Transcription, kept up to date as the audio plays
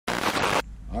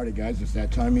Alrighty guys, it's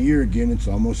that time of year again. It's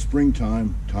almost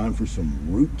springtime. Time for some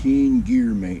routine gear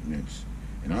maintenance.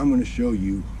 And I'm going to show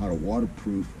you how to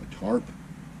waterproof a tarp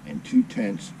and 2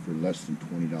 tents for less than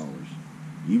 $20.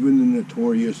 Even the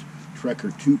notorious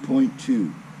Trekker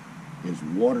 2.2 is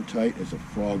watertight as a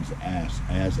frog's ass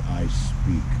as I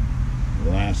speak.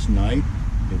 Last night,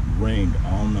 it rained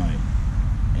all night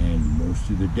and most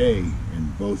of the day,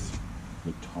 and both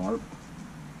the tarp,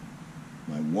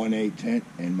 my 1A tent,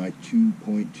 and my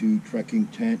 2.2 trekking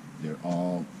tent, they're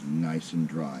all nice and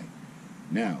dry.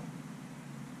 Now,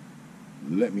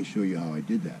 let me show you how I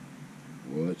did that.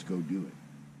 Well, let's go do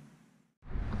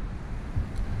it.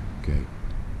 Okay.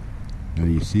 Now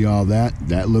you see all that?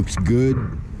 That looks good.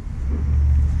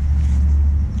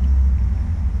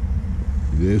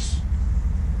 This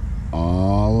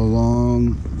all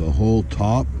along the whole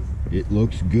top, it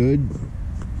looks good.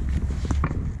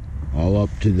 All up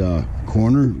to the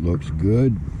corner, looks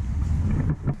good.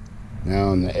 Now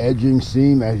on the edging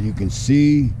seam, as you can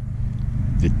see,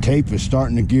 the tape is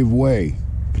starting to give way.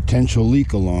 Potential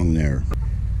leak along there.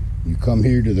 You come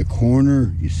here to the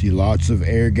corner, you see lots of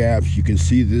air gaps. You can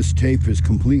see this tape is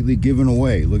completely given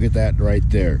away. Look at that right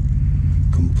there.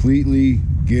 Completely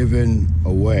given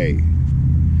away.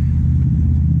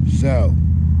 So,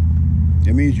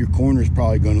 that means your corner is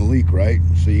probably going to leak, right?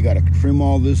 So you got to trim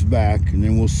all this back and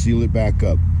then we'll seal it back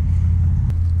up.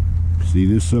 See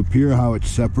this up here, how it's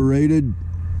separated?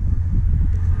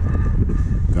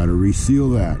 Got to reseal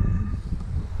that.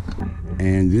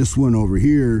 And this one over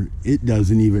here, it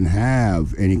doesn't even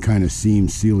have any kind of seam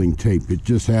sealing tape. It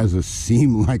just has a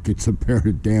seam like it's a pair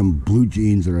of damn blue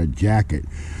jeans or a jacket.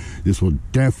 This will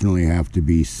definitely have to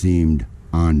be seamed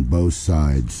on both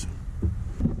sides.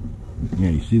 Yeah,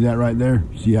 you see that right there?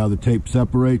 See how the tape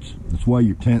separates? That's why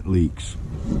your tent leaks.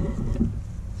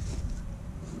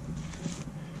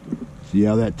 See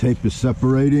how that tape is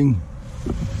separating?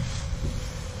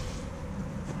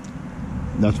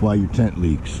 That's why your tent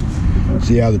leaks.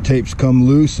 See how the tapes come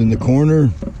loose in the corner?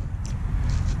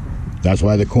 That's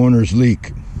why the corners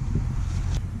leak.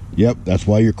 Yep, that's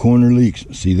why your corner leaks.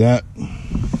 See that?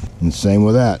 And same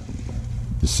with that.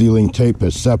 The sealing tape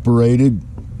has separated,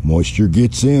 moisture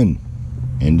gets in.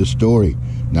 End of story.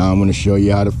 Now I'm going to show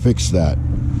you how to fix that.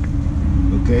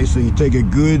 Okay, so you take a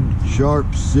good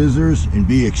sharp scissors and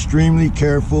be extremely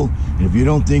careful. And if you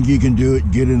don't think you can do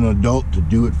it, get an adult to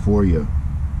do it for you.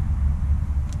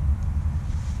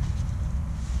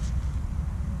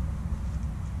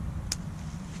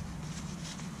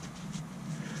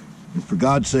 And for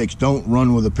God's sakes, don't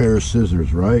run with a pair of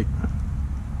scissors, right?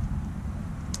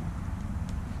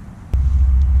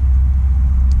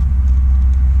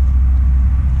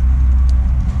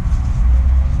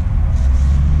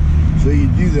 So you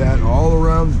do that all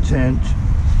around the tent,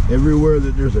 everywhere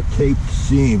that there's a taped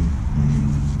seam.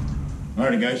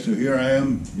 Alright guys, so here I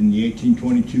am in the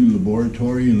 1822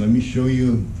 laboratory, and let me show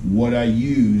you what I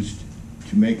used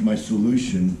to make my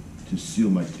solution to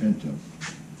seal my tent up.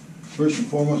 First and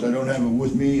foremost, I don't have it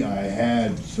with me. I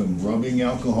had some rubbing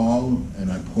alcohol,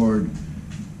 and I poured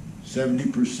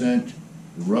 70%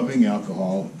 rubbing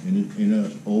alcohol in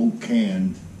an old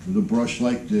can with a brush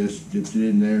like this, dipped it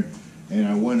in there, and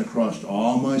I went across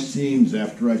all my seams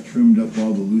after I trimmed up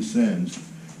all the loose ends.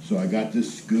 So I got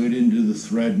this good into the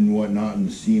thread and whatnot in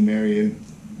the seam area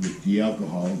with the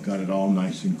alcohol, got it all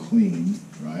nice and clean,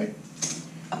 right?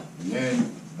 And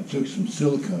then I took some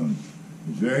silicone.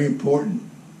 It's very important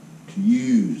to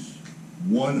use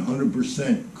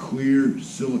 100% clear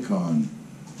silicone.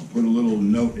 I'll put a little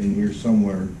note in here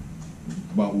somewhere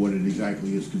about what it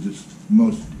exactly is, because it's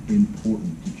most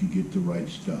important that you get the right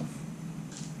stuff.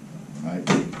 Right.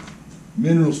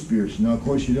 Mineral spirits. Now, of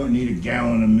course, you don't need a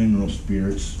gallon of mineral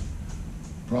spirits.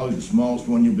 Probably the smallest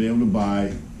one you'll be able to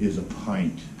buy is a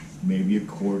pint, maybe a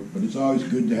quart, but it's always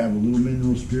good to have a little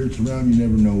mineral spirits around. You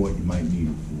never know what you might need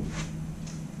it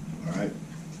for. All right.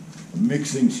 A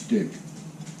mixing stick.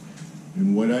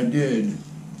 And what I did,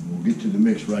 we'll get to the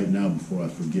mix right now before I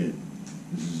forget.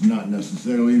 This is not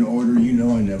necessarily in order. You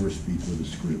know I never speak with a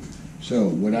script. So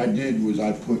what I did was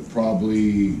I put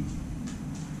probably,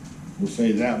 we'll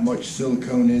say that much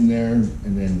silicone in there,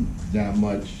 and then that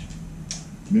much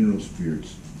mineral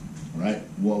spirits. All right,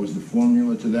 what was the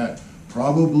formula to that?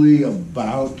 Probably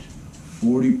about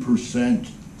 40%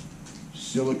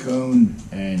 silicone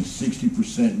and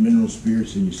 60% mineral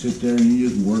spirits, and you sit there and you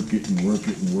just work it and work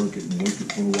it and work it and work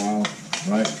it for a while,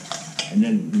 right? And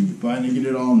then when you finally get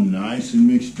it all nice and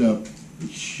mixed up,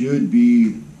 it should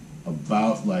be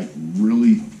about like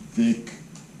really thick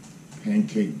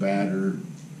pancake batter,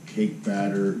 cake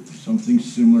batter, something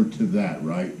similar to that,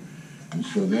 right? And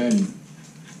so then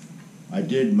I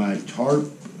did my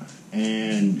tarp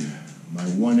and my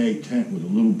 1A tent with a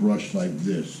little brush like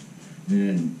this. And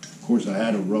then, of course, I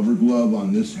had a rubber glove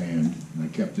on this hand, and I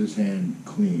kept this hand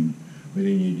clean. But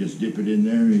then you just dip it in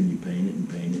there, and you paint it and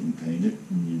paint it and paint it,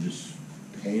 and you just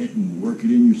paint it and work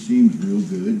it in your seams real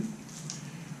good.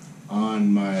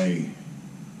 On my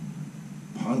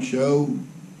poncho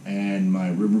and my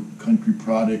River Country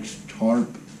Products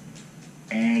tarp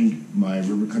and my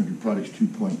River Country Products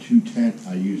 2.2 tent,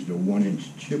 I used a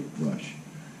 1-inch chip brush.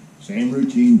 Same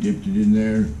routine, dipped it in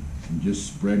there and just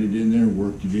spread it in there,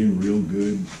 worked it in real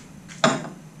good.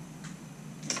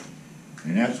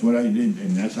 And that's what I did,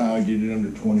 and that's how I did it under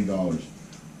 $20.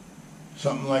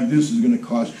 Something like this is going to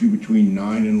cost you between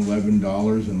 $9 and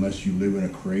 $11 unless you live in a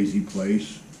crazy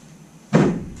place.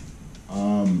 A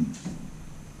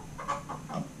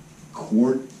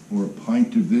quart or a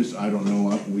pint of this, I don't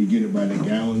know, we get it by the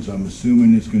gallons. I'm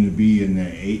assuming it's going to be in the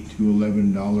 $8 to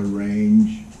 $11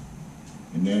 range.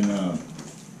 And then a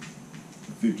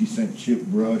 50-cent chip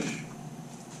brush,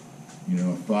 you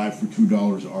know, a 5 for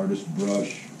 $2 artist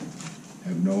brush.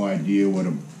 Have no idea what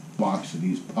a box of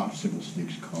these popsicle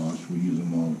sticks cost. We use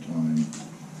them all the time.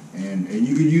 And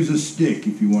you could use a stick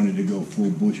if you wanted to go full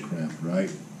bushcraft,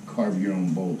 right? Carve your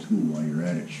own bowl too while you're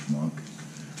at it, schmuck.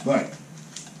 But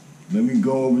let me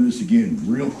go over this again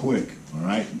real quick, all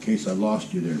right, in case I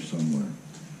lost you there somewhere.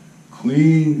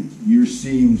 Clean your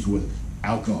seams with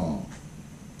alcohol,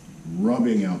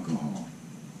 rubbing alcohol.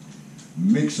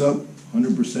 Mix up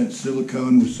 100%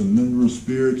 silicone with some mineral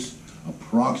spirits,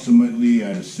 approximately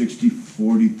at a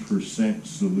 60-40%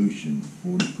 solution.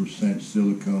 40%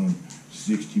 silicone,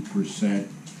 60%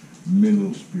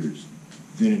 mineral spirits.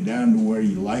 Thin it down to where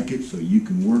you like it so you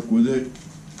can work with it.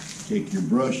 Take your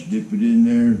brush, dip it in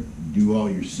there, do all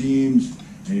your seams,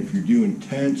 and if you're doing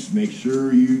tents, make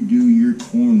sure you do your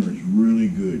corners really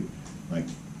good. Like,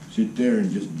 sit there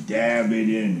and just dab it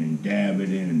in and dab it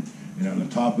in. And on the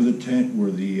top of the tent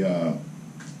where the,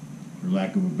 for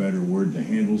lack of a better word, the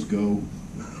handles go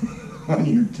on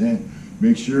your tent,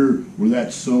 make sure where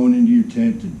that's sewn into your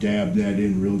tent to dab that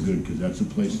in real good, because that's a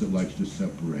place that likes to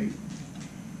separate.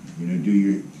 You know,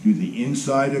 do the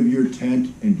inside of your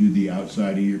tent and do the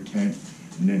outside of your tent,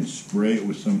 and then spray it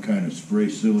with some kind of spray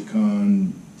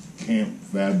silicone, camp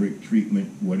fabric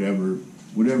treatment, whatever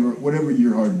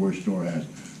your hardware store has.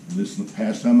 This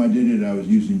past time I did it, I was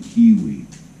using kiwi.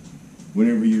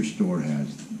 Whatever your store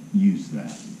has, use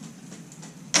that.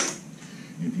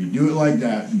 If you do it like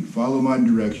that, you follow my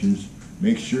directions,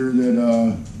 make sure that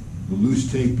the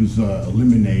loose tape is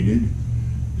eliminated,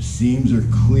 the seams are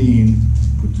clean,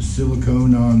 put the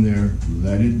silicone on there,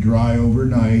 let it dry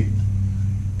overnight,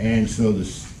 and so the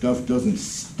stuff doesn't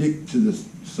stick to the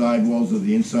sidewalls of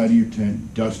the inside of your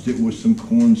tent. Dust it with some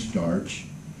cornstarch,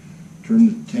 turn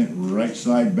the tent right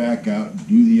side back out,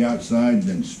 do the outside,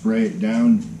 then spray it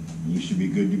down, and you should be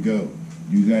good to go.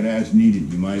 Do that as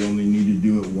needed. You might only need to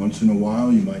do it once in a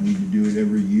while. You might need to do it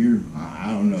every year.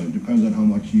 I don't know. It depends on how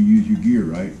much you use your gear,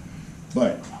 right?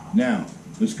 But now,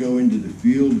 let's go into the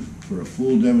field for a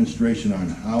full demonstration on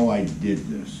how I did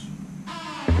this.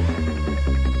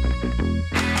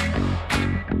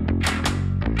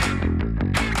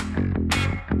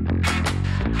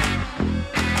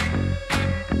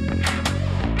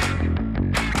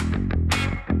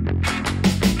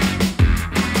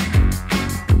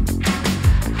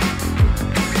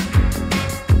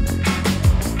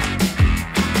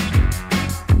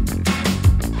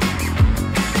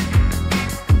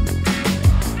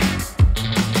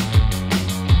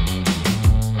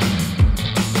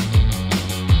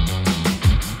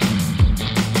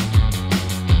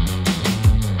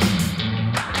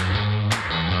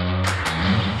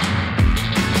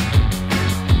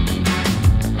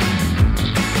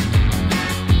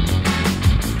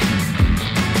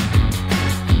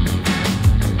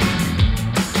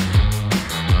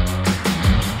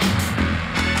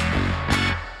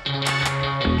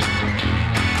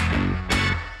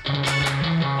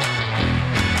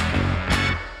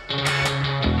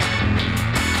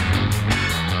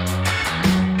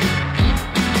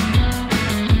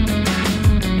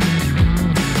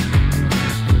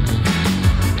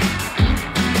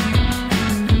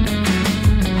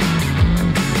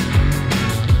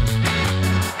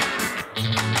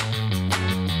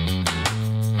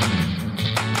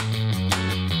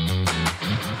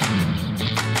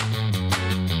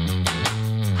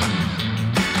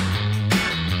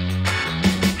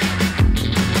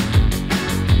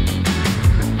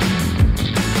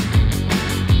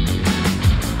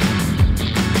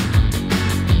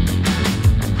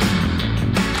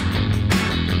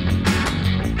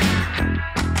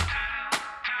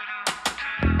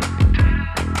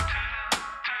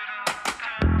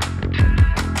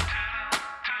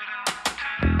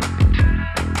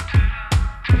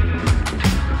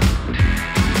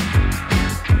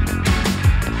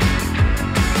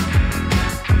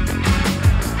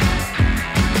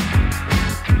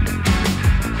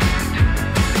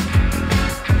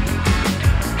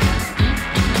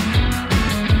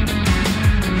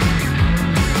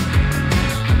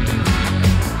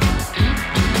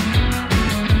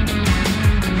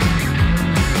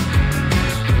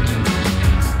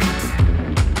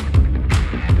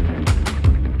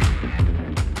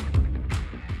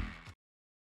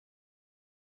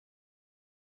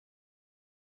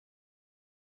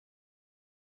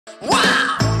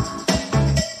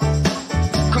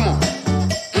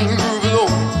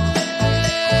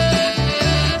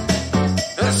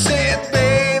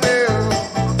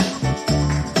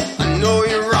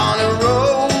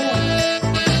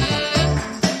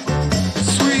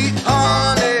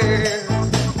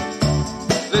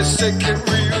 let's take it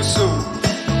real soon.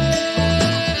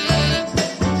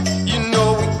 You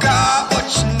know we got what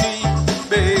you need,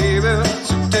 baby,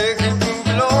 so take it, move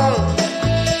along.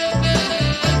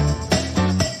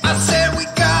 I said we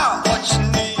got what you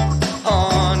need,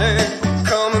 honey,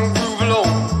 come and groove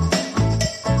along.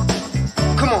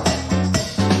 Come on.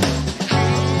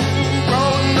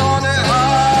 Rolling on that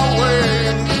highway,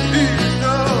 you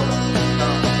know.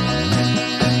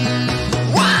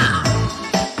 Wow!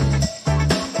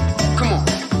 Come on,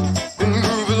 and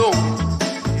groove along.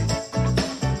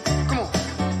 Come on,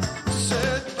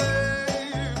 said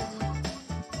babe.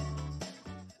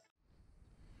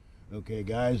 Okay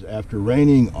guys, after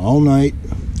raining all night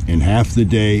and half the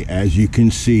day, as you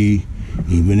can see,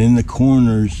 even in the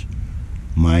corners,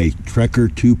 my Trekker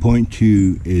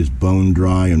 2.2 is bone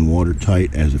dry and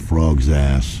watertight as a frog's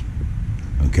ass.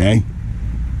 Okay?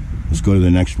 Let's go to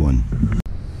the next one.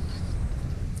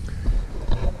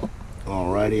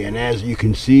 Alrighty, and as you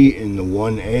can see in the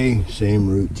 1A, same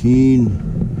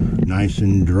routine, nice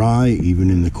and dry, even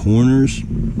in the corners.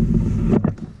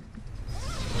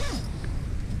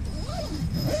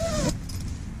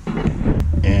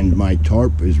 And my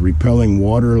tarp is repelling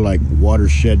water like water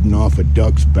shedding off a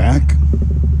duck's back.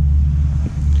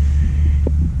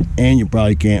 And you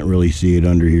probably can't really see it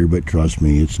under here, but trust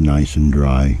me, it's nice and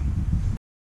dry.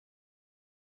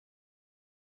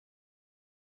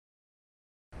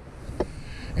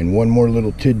 And one more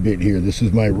little tidbit here. This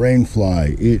is my rain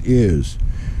fly. It is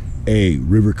a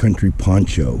river country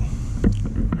poncho.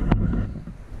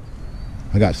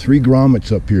 I got 3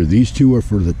 grommets up here. These 2 are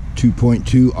for the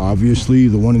 2.2. Obviously,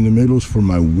 the one in the middle is for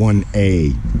my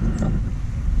 1A.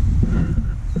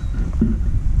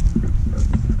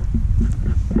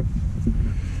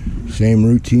 Same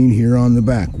routine here on the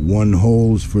back. 1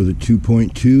 hole is for the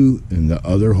 2.2 and the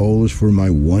other hole is for my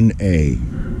 1A.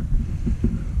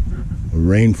 A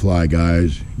rain fly,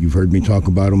 guys. You've heard me talk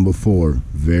about them before.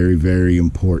 Very, very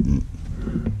important.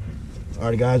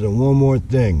 Alright guys, and one more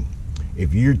thing.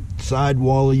 If your side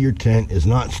wall of your tent is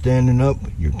not standing up,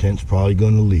 your tent's probably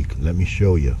going to leak. Let me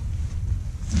show you.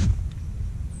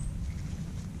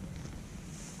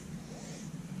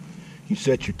 You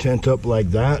set your tent up like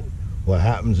that. What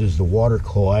happens is the water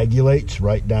coagulates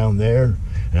right down there.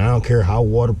 And I don't care how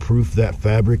waterproof that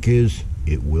fabric is,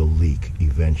 it will leak.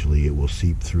 Eventually it will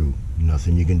seep through.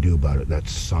 Nothing you can do about it.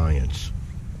 That's science.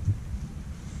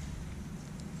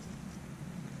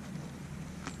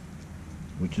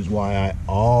 Which is why I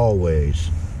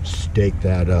always stake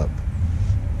that up.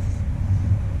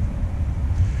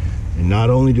 And not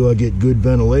only do I get good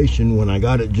ventilation, when I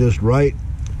got it just right,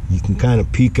 you can kind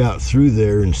of peek out through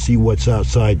there and see what's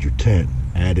outside your tent.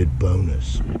 Added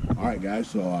bonus. Alright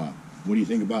guys, so what do you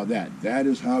think about that? That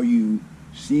is how you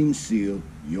seam seal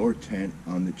your tent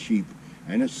on the cheap.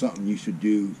 And it's something you should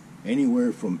do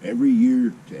anywhere from every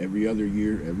year to every other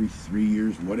year, every 3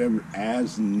 years, whatever,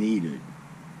 as needed.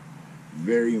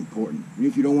 Very important. And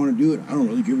if you don't want to do it, I don't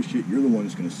really give a shit. You're the one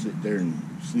that's going to sit there and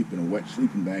sleep in a wet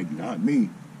sleeping bag, not me.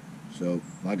 So,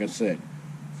 like I said,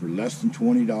 for less than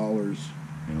 $20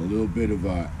 and a little bit of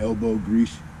elbow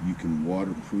grease, you can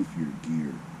waterproof your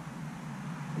gear.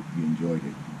 Hope you enjoyed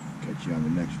it. Catch you on the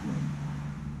next one.